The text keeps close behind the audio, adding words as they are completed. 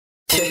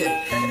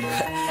Yeah,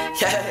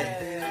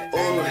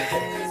 ooh,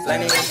 let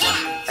me,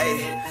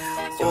 hey,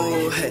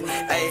 ooh, hey,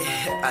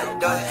 I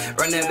do it.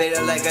 Run that bitch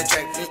up like a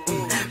track,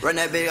 run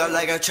that bitch up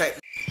like a track.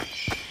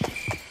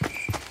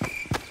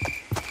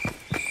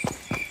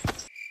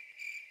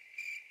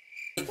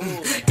 Give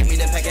me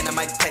the pack and I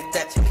might take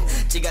that.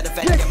 She got the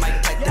fat and I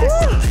might take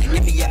that.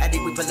 Give me your addy,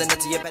 we pulling up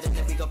to your bed and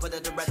then we gon' put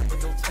it to rest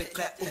with no quick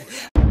clap.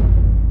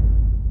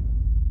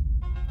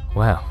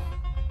 Wow,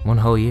 1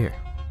 whole year.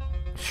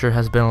 Sure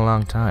has been a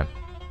long time.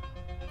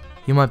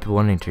 You might be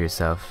wondering to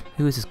yourself,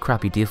 who is this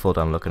crappy default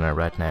I'm looking at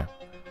right now?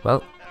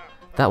 Well,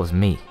 that was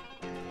me.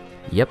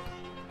 Yep.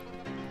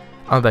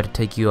 I'm about to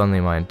take you on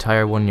my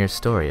entire 1 year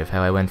story of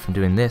how I went from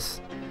doing this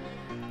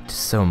to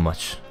so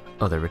much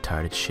other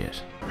retarded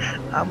shit.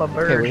 I'm a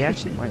bird. Okay, we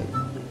actually might.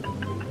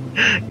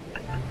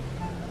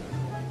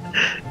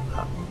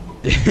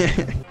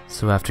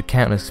 So after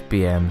countless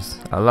BMs,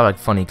 a lot of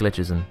funny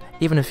glitches and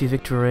even a few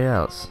victory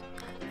royales,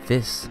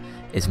 this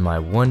is my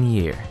 1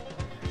 year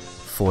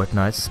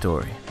Fortnite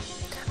story.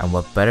 And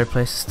what better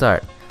place to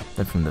start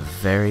than from the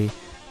very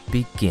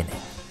beginning.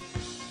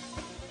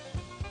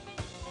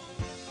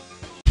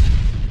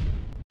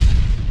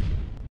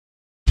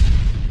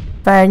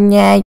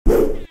 Fortnite.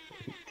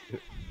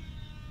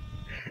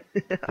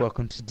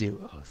 Welcome to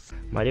Duos.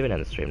 Might even end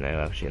the stream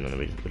now actually, and then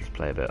we just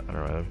play a bit on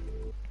our own.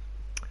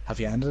 Have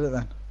you ended it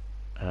then?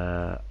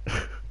 I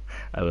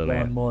will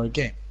now. One more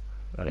game.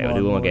 Okay, we'll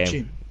do one more game.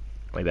 Team.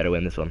 We better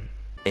win this one.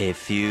 A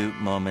few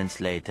moments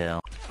later.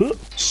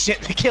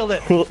 Shit, I killed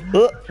it! No!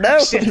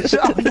 Shit,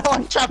 oh no,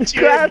 I trapped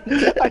you in.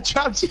 I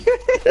trapped you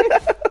in.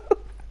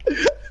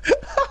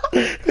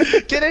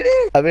 Get in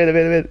here! I'm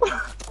in.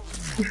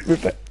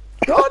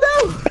 Oh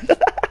no!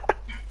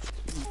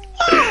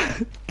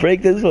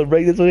 Break this one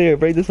here,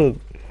 break this one.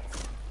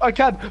 I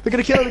can't, they're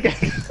gonna kill it again.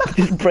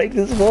 Just break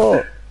this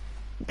wall.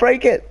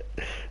 Break it!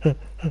 Get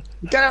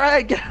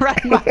it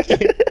right,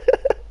 Matthew.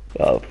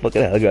 Oh,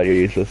 fucking hell, God, you're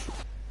useless.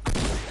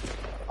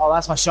 Oh,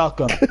 that's my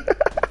shotgun.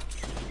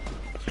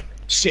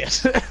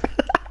 Shit.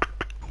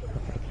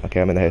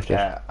 Okay, I'm in the house,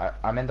 Jeff. Yeah,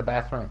 I'm in the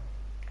bathroom.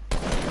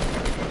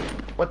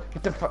 What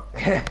the fuck?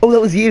 Oh, that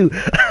was you!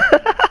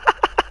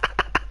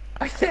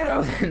 I said I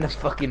was in the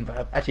fucking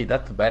bathroom. Actually,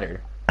 that's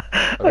better.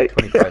 I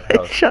 25 I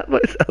health. shot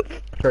myself.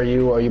 Are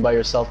you by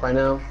yourself right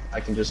now? I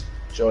can just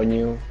join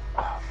you.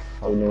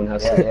 Oh, no one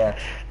has to. Yeah.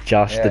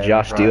 Josh, Yeah, the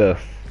Josh right. duo.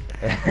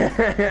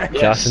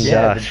 Josh and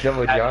Yeah, Josh. the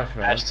double Josh,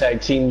 man. Hashtag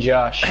Team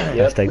Josh. Yep.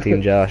 Hashtag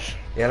Team Josh.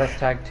 Yeah, let's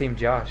tag Team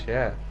Josh,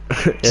 yeah.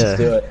 Let's Yeah.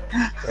 do it.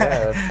 Yeah,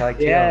 let's tag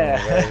Team.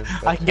 Yeah,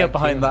 Let's I can get tag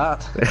behind team.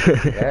 that.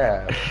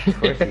 Yeah, of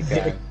course you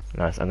can.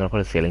 Nice, I'm gonna put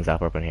a ceiling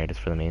zapper up in here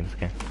just for the memes,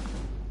 okay?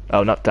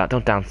 Oh, not that,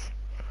 don't dance.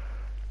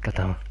 God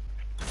damn it.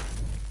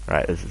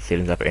 Right, there's a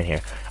ceiling zapper in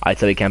here. Alright,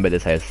 so we can buy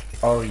this house.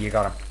 Oh, you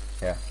got him.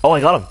 Yeah. Oh, I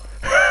got him!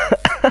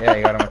 Yeah,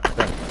 you got him with the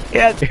thing.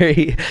 Yeah,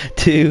 3,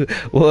 2,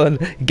 1,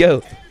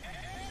 go!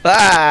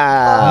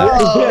 Ah!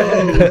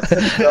 Oh,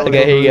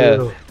 okay, here you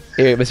go.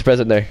 Here, Mr.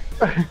 President there.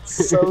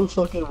 so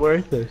fucking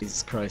worth it.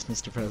 Jesus Christ,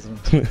 Mr. President.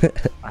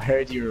 I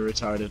heard you were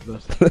retarded,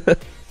 but...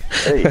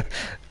 Hey,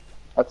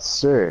 that's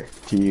sir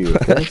to you.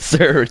 Okay?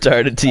 Sir,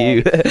 retarded to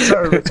you.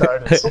 Sir,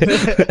 retarded.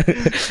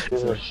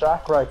 There's a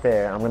shack right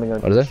there. I'm gonna go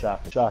What to is the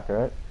it? shack,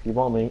 alright? If you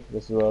want me,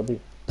 this is where I'll be.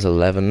 It's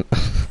 11.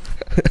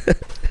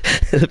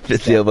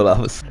 It's the Oval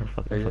Office. They're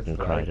Fucking just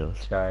cry like to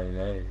us.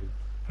 Chinese.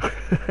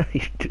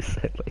 You just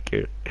sound like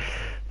you're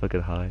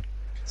fucking high.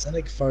 Sound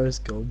like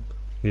Forrest Gump.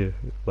 Yeah,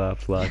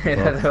 laughs like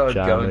That's what I was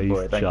going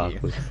for, thank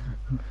chocolates.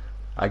 you.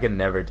 I can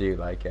never do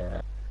like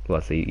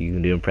What, so you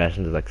can do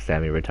impressions of like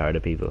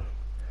semi-retarded people?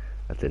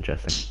 That's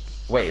interesting.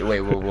 wait, whoa,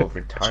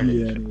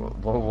 retarded. Yeah.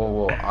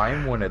 Whoa,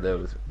 I'm one of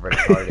those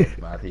retarded,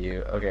 Matthew,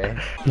 okay?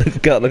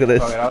 God, look at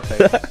this. Fuck it, I'll take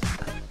it.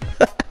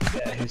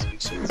 Yeah, who's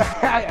big shit?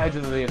 I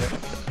just leave it.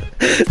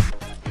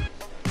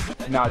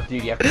 No,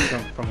 dude, you have to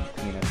jump from,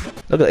 you know.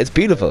 Look at it, it's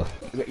beautiful.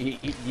 You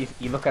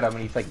look at him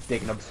and he's like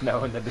digging up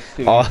snow and then the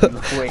suit. Oh,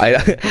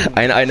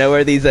 I know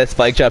where these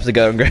spike traps are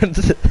going, Grant.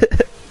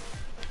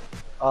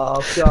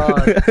 Oh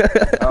god.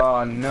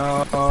 Oh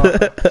no.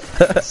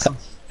 Some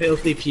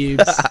filthy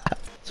pubes.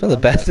 It's one of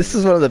the best. This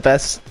is one of the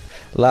best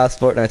last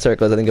Fortnite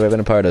circles I think I've ever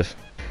been a part of.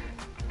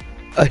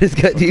 I just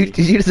got you.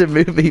 Did you just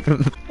remove me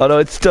from? Oh no,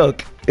 it's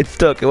stuck. It's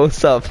stuck. It won't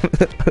stop.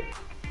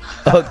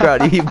 Oh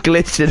god, you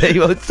glitched it. He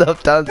won't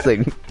stop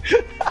dancing.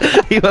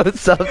 He won't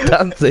stop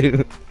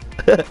dancing.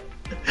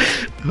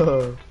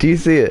 Oh. Do you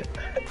see it?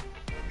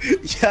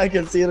 Yeah, I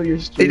can see it on your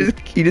stream.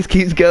 He just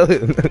keeps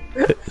going.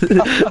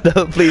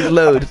 No, please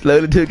load.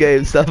 Load into a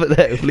game. Stop it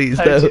there, please.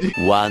 No.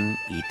 One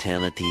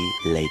eternity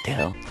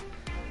later.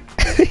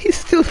 He's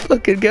still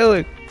fucking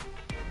going.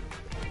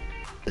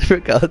 For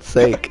God's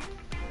sake.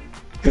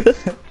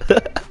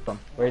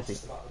 Where is he?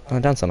 Oh,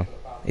 dance on him.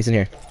 He's in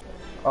here.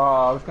 Oh,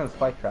 I was gonna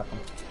spike trap him.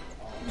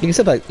 You can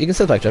still back. You can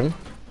still back trap him.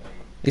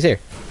 He's here.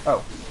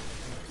 Oh.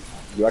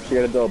 You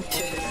actually got a dub.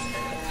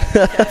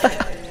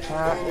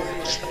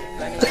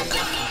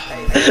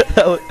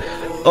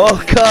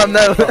 Oh, calm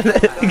no!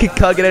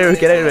 Can't get out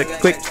of it,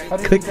 quick, How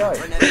did quick. he die?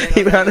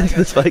 He ran into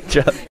the spike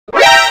trap.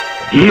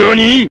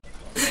 NANI?!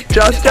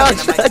 Josh!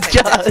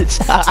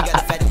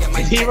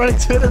 He ran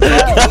into it as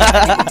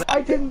well.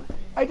 I didn't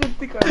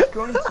think I was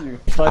going to.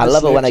 I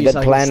love it when a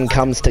good plan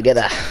comes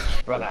together.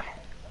 Brother.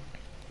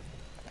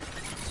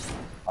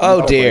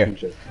 Oh dear.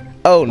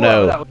 Oh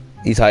no.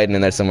 He's hiding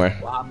in there somewhere.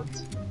 What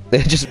happened?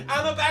 They just.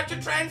 I'm about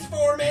to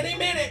transform any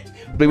minute.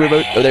 Oh,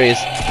 there he is.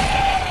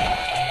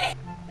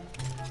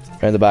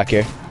 Around the back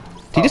here.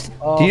 Did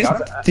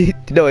he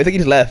no, I think he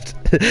just left.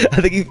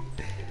 I think he.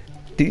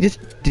 Did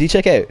he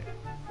check out?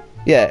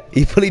 Yeah,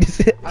 he fully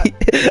just.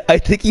 I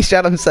think he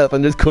shot himself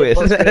and just quit.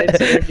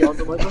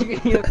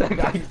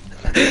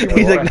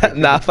 He's like,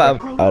 nah, fam.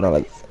 Oh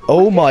no.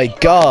 Oh my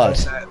god.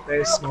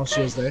 There's small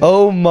shields there.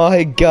 Oh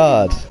my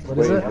god. What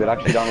is it?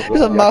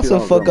 There's a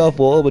massive fuck off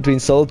wall between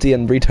Salty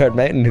and Retard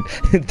Mountain.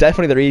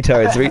 Definitely the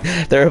retards.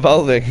 They're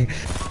evolving.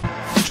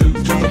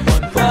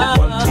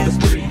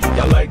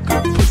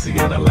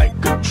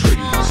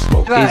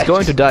 He's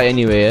going to die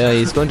anyway.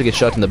 He's going to get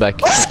shot in the back.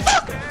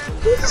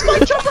 This guy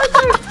jumped right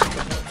there!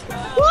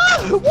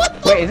 What?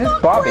 Wait, is this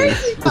Bobby?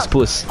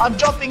 Puss. I'm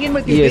jumping in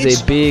with you, He is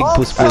bitch. a big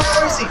puss.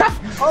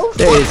 Oh,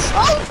 There he is.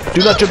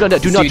 Do not jump down there.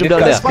 Do not jump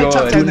down there.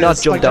 Do not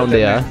jump down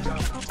there.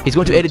 He's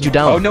going to edit you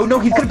down. Oh no,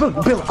 he's gonna build,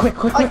 quick.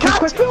 I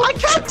can't do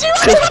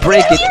it! Just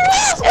break it.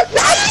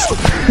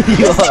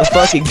 You are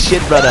fucking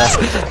shit, brother.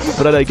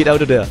 Brother, get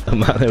out of there. Oh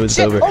man, it was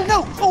over. Oh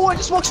no! Oh, I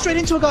just walked straight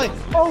into a guy.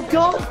 Oh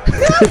god!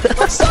 No!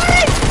 I'm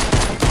sorry!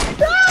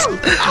 No!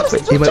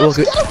 He might walk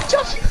it.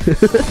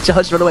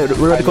 Josh, run away.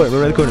 We're around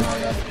the corner.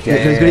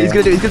 He's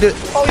gonna do it.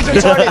 Oh, he's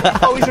retarded!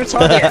 Oh, he's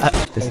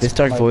retarded! This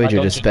Dark Voyager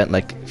just spent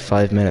like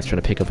 5 minutes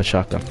trying to pick up a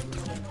shotgun.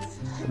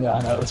 Yeah,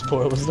 I know, it was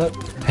poor, wasn't it?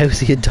 How's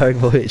he a Dark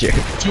Voyager?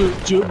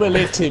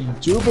 Jubilate him!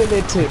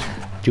 Jubilate him!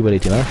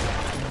 Jubilate, you know?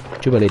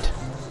 Jubilate.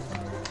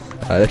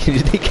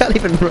 He can't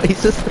even run.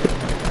 He's just.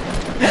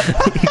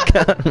 He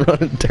can't run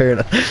and turn.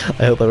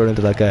 I hope I run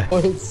into that guy.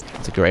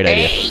 That's a great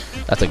idea.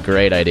 That's a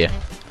great idea.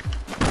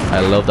 I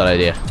love that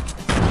idea.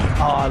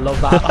 Oh, I love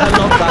that. I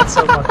love that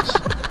so much.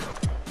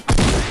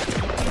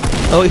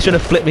 Oh, he's trying to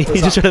flip me.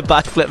 He's just trying to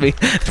backflip me.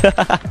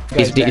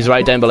 He's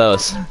right down below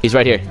us. He's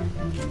right here.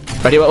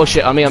 Right here. Oh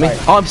shit, on me. Oh,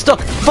 I'm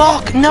stuck.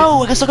 Fuck,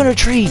 no, I got stuck under a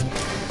tree.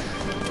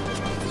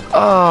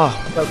 Oh.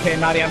 Okay,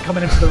 Maddie, I'm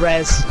coming in for the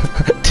res.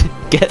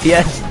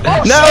 Yes.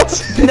 Oh, no.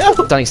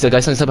 Standing still,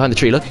 guys. Standing still behind the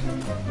tree. Look.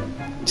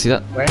 See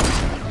that? Where?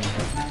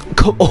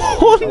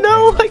 Oh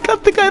no, I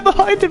got the guy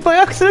behind it by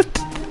accident.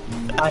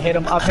 I hit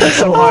him. I've hit him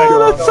so hard. Oh,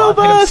 that's so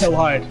bad. I hit him so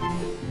hard.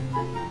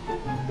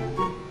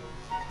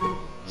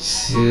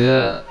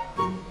 Yeah.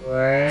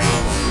 Where?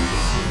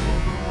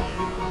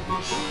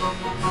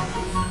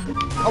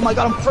 Oh my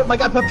god,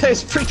 my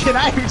player's freaking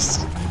out!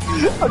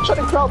 I'm trying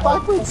to crawl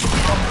backwards!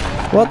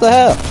 What the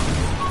hell?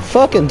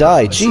 Fucking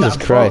die, Jesus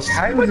Christ.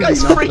 My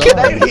guy's freaking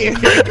out here!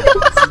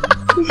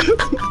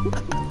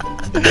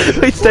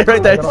 Wait, stay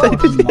right there,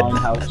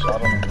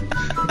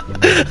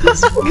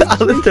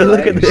 Alistair,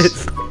 look at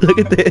this! Look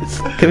at this!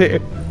 Come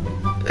here.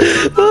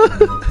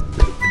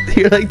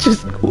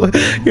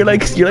 You're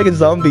like a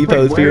zombie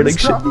pose, but you're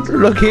like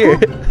look here.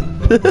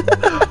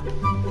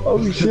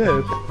 Oh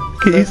shit.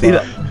 Can you see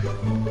that?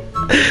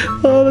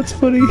 Oh, that's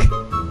funny.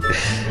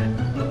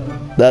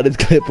 That is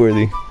clip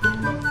worthy.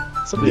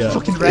 Somebody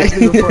fucking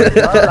ragged me before.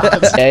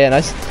 Yeah,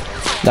 nice.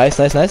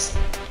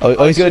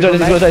 Oh, he's gonna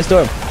try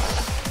storm.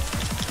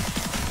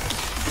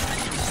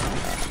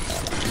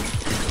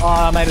 Oh,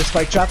 I'm out of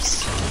spike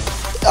traps.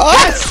 Oh!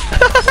 Yes!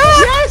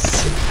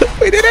 Yes!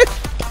 We did it!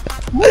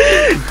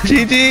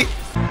 GG!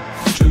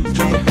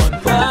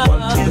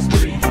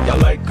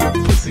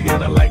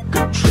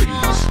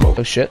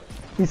 Oh shit.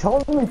 He's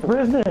holding me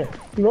prisoner.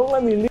 He won't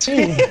let me leave.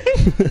 Anytime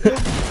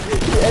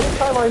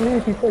I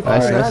leave, he's like,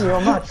 nice.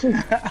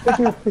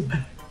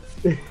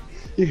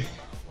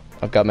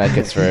 I've got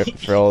medkits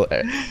for all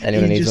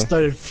anyone who needs them. He just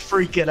started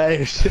freaking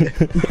out.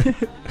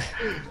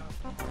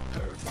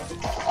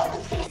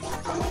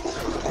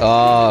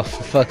 Oh,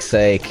 for fuck's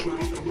sake.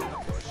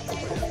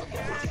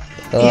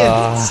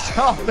 Ian,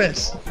 stop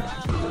it!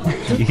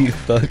 You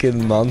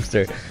fucking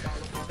monster.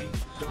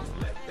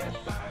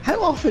 How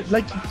often,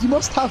 like, you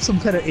must have some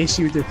kind of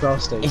issue with your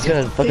prostate. He's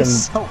gonna fucking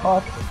so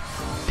hot.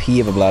 pee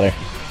of a bladder.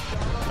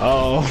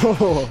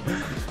 Oh.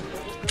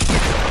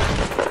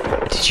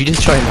 Did you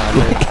just try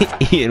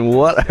and Ian,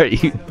 what are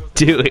you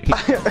doing?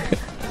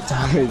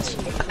 Damage.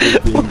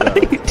 What are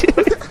you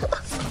doing?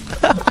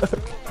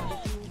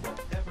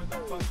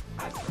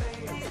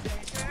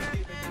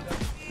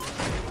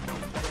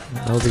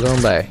 How's it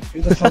going by?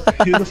 Who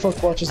the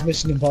fuck watches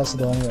Mission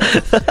Impossible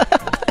anyway?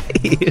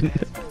 Ian.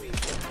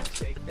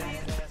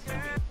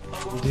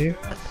 You do?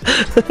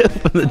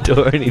 Open the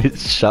door and he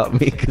just shot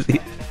me because he...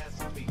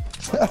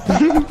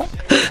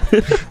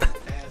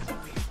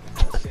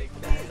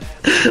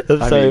 I'm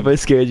sorry if I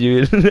scared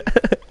you.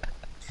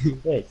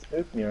 Wait,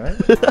 spook me, right?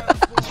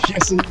 You're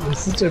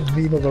such a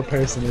meme of a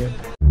person, Ian.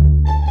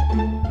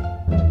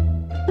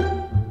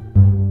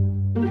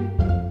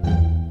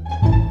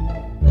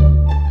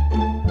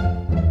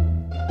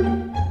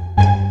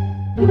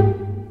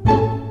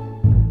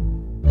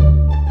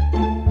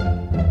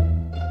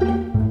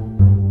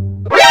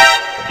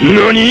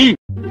 NANI?!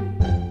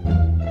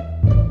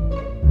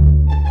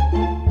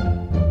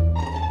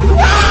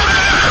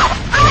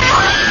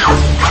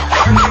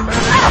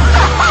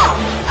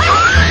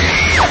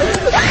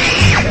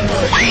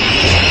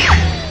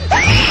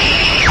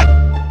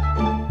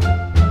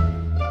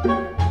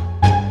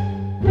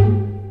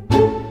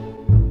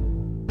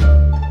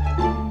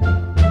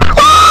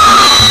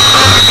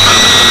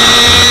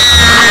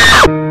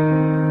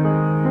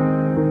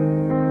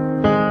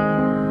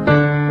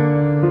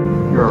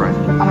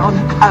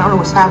 I don't know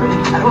what's happening.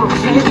 I don't know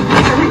what's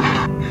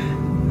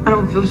happening. I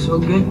don't feel so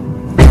good.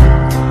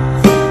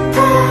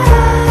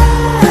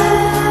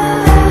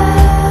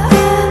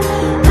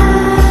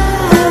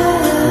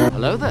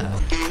 Hello there.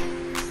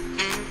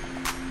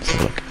 Let's have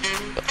a look.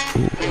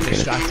 Ooh, okay.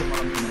 Distracted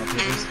while I'm coming up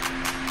here.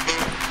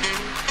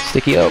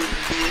 Sticky up.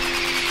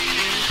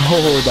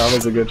 Oh, that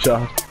was a good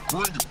shot.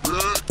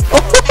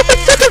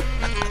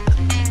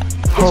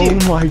 Oh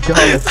my god.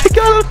 I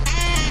got him!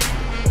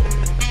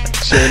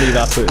 Surely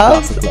that's it.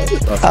 That's a play.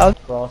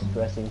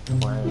 Cross-dressing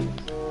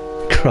clowns.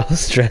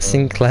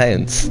 Cross-dressing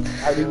clowns.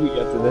 How did you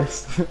get to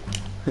this?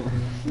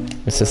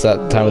 It's just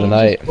that time of the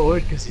night.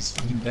 Bored because he's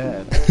fucking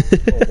dead.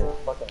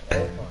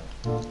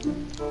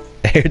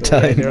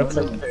 Airtime. They're up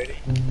 7:30.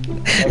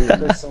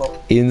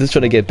 Ian's just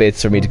trying to get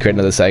bits for me to create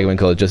another segment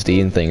called Just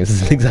Ian Things.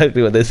 This is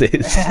exactly what this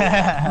is.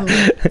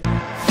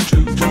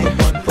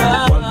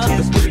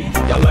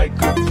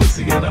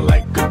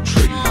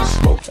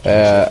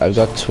 I've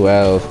got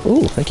 12.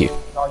 Ooh, thank you.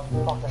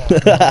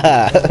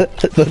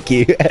 Fuck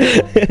you.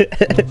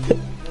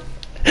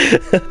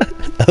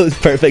 That was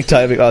perfect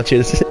timing. Oh,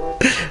 cheers.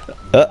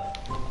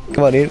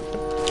 Come on, Ian.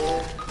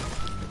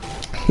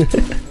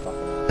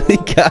 He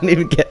can't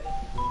even get.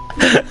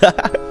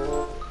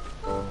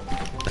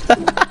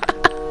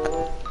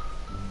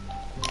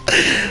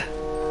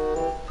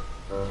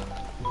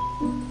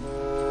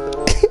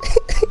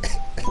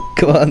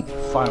 Come on.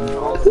 Farming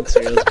all the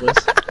materials, boys.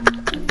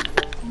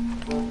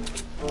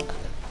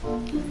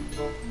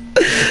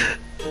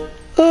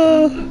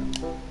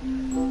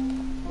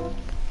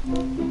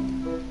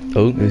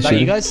 Oh, who's Is that shooting?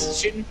 you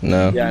guys shooting?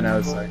 No. Yeah, no,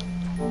 it's like.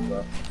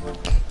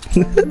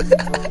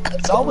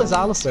 It's always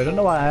Alistair, I don't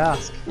know why I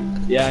ask.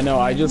 Yeah, no,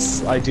 I do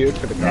it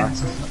for the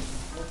class.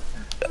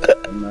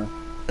 No.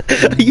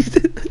 He's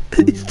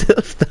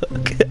still stuck.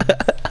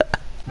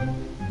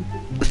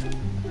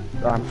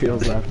 Ron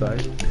feels left eye.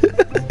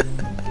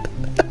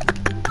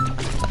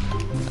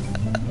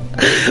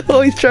 Oh,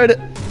 he's trying to.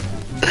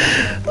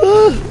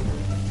 Oh.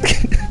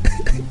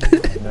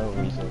 No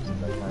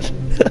resources, I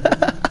can't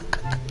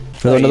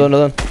do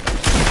Another one.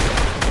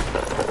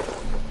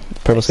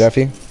 Purple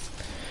Scarfy.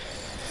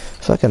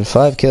 Fucking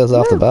 5 kills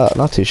off the bat,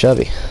 not too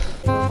shabby.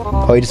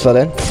 Oh, he just fell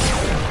in?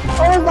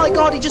 Oh my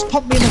god, he just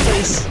pumped me in the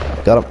face.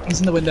 Got him. He's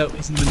in the window,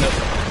 he's in the window.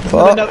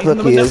 Oh, He's in the look, he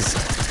window. is.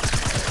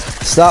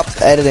 Stop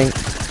editing.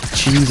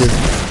 Jesus.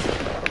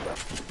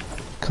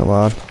 Come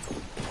on.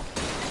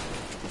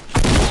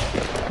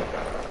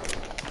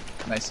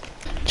 Nice.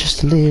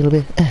 Just a little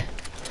bit.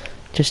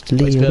 Just a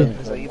Where's little Bill?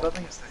 bit. Is that you,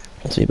 Building?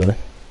 That's me, buddy.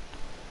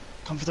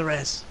 Come for the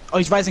res. Oh,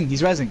 he's rezzing,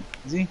 he's rezzing.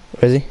 Is he?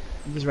 Where is he?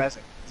 He's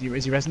rezzing.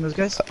 Is he rezzing those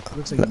guys?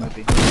 Looks like he might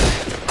be.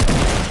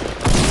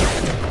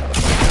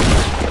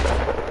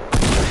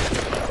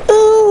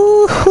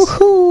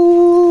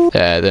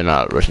 They're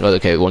not rushing. Oh,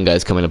 okay, one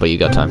guy's coming up, but you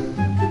got time.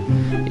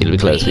 It'll be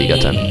close, but you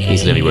got time.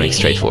 He's literally running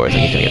straight for us,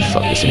 and he's gonna get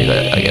fucked as soon as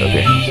I get up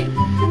here.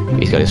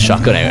 He's got his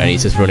shotgun out, and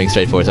he's just running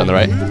straight for us on the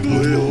right.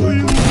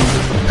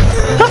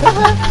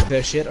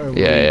 Their shit or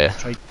Yeah.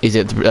 He's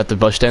at the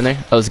bush down there.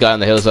 Oh, there's a guy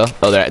on the hill as well.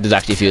 Oh, there's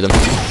actually a few of them.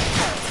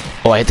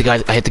 Oh, I hit the guy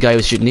who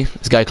was shooting you.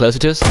 This guy closer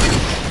to us.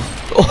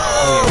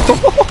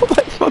 Oh,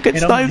 my fucking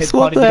snipes!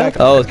 What the heck?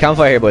 Oh,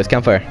 campfire here, boys.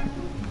 Campfire.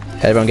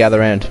 Everyone gather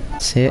around.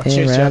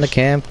 Sitting around the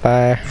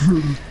campfire,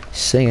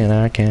 singing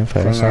our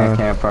campfire song.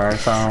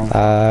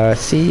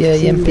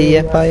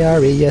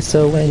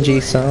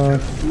 RCAMPFIRESONG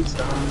song.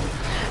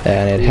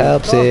 And it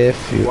helps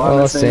if you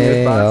all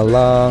sing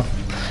along.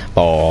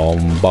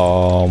 Boom,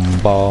 boom,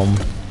 boom.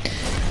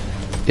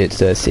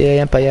 It's a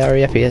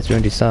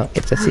CAMPIREFESONG song.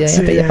 It's a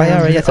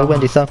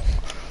CAMPIRESONG song.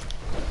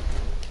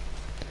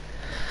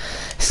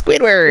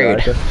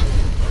 Squidward!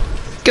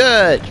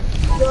 Good!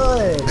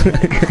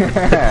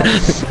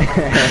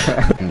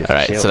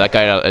 Alright, so that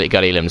guy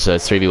got Elim, so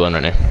it's 3v1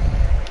 right now.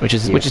 Which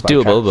is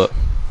doable, but...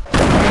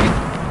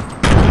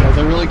 Yeah,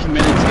 they're really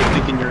committed to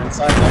thinking you're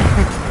inside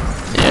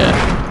there. Yeah.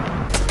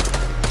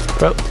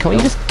 Bro, can we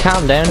just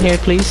calm down here,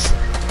 please?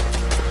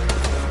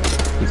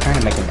 He's trying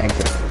to make an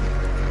exit.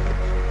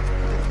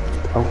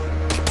 Oh,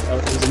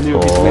 there's a new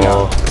piece of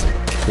window.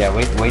 Yeah,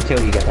 wait till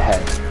you get the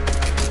head.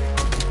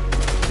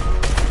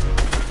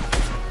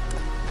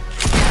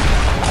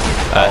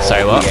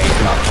 Sorry, what?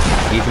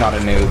 Yeah, he's not a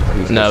noob.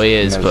 He's No, just he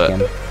is, no but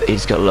skin. he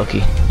just got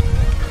lucky.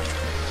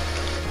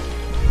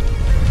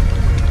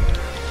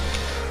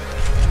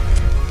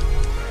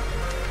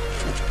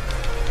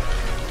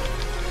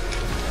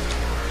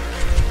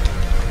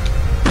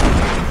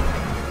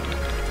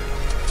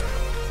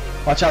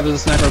 Watch out, there's a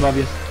sniper above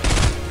you.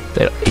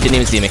 He didn't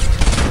even see me.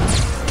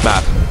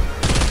 Bad.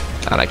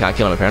 And I can't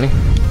kill him apparently.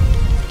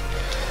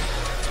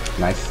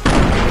 Nice.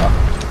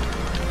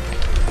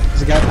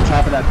 There's a guy at the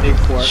top of that big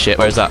fort. Shit,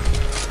 where's that?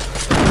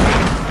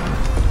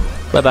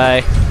 Bye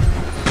bye.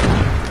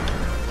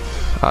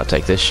 I'll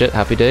take this shit.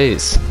 Happy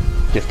days.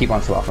 Just keep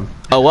on swapping.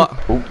 Oh, what?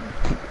 Oh.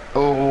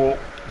 Oh.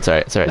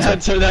 Sorry.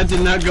 That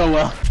did not go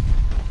well.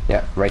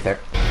 Yeah, right there.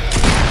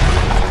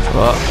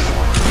 What?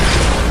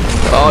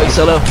 Oh, he's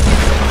solo.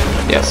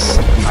 Yes.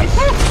 Nice.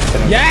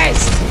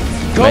 Yes!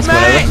 Go Mate's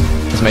coming man! over.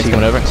 His mate's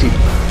coming over.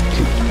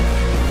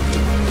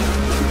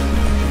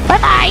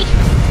 Bye-bye!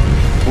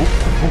 Oh,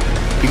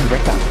 you can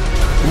break that.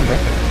 You can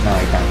break it. No,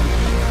 I can't.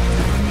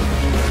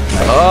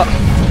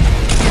 Nice.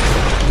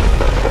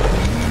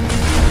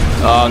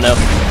 Oh no.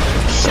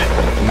 Shit.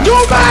 Nice. Go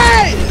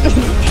man!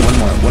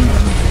 One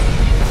more.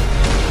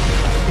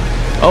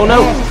 Oh no!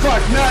 Oh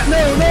fuck, no.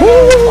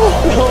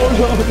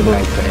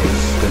 Nice save.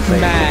 Good save.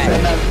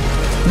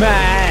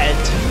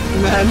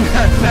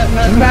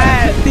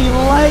 Mad, the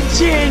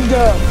legend!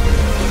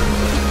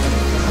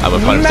 I'm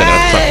 100% gonna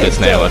fuck this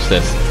now, watch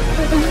this.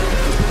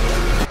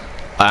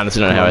 I honestly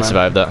don't know how I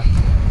survived that.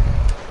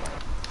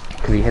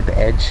 Cause he hit the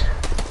edge.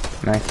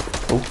 Nice.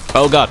 Oh.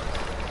 Oh god.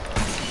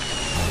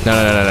 No.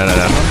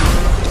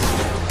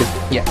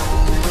 Yeah.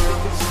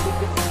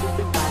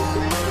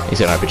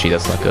 He's an RPG,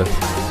 that's not good.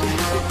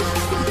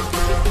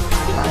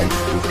 Nice.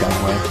 He's gone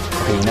away.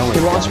 Okay, you know where The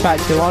he's launch going. pad,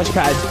 the launch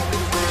pad.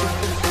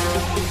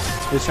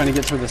 He's trying to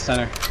get through the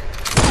center.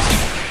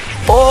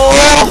 Oh!